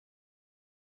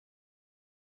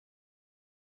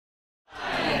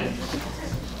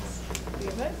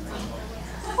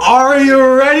Are you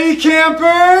ready,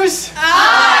 campers?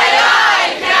 Aye,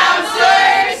 aye,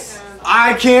 counselors!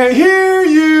 I can't hear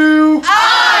you.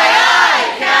 Aye,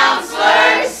 aye,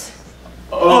 counselors!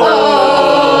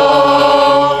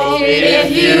 Oh,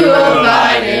 if you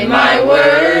abide in my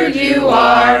word, you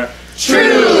are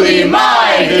truly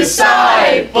my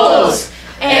disciples,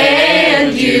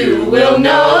 and you will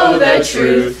know the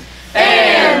truth,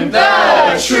 and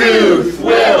the truth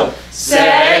will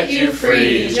set you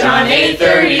free. John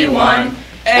 8:31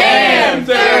 and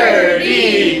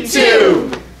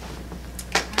 32.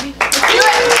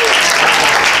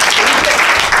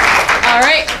 All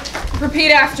right,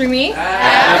 repeat after me.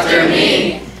 After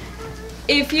me.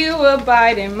 If you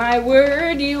abide in my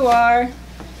word, you are.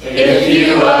 If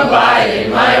you abide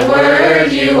in my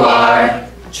word, you are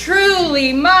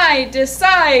Truly my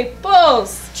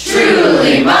disciples.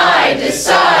 truly my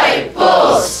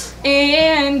disciples,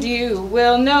 And you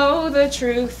will know the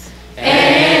truth.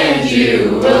 and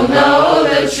you will know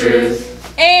the truth,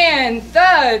 And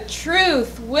the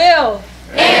truth will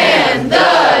and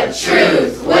the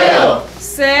truth will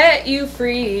set you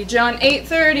free. John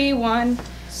 8:31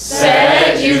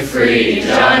 set you free.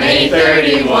 John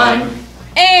 8:31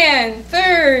 and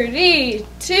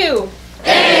 32.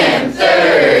 and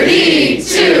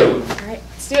 32. All right,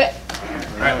 let's do it.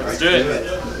 All right, let's do it.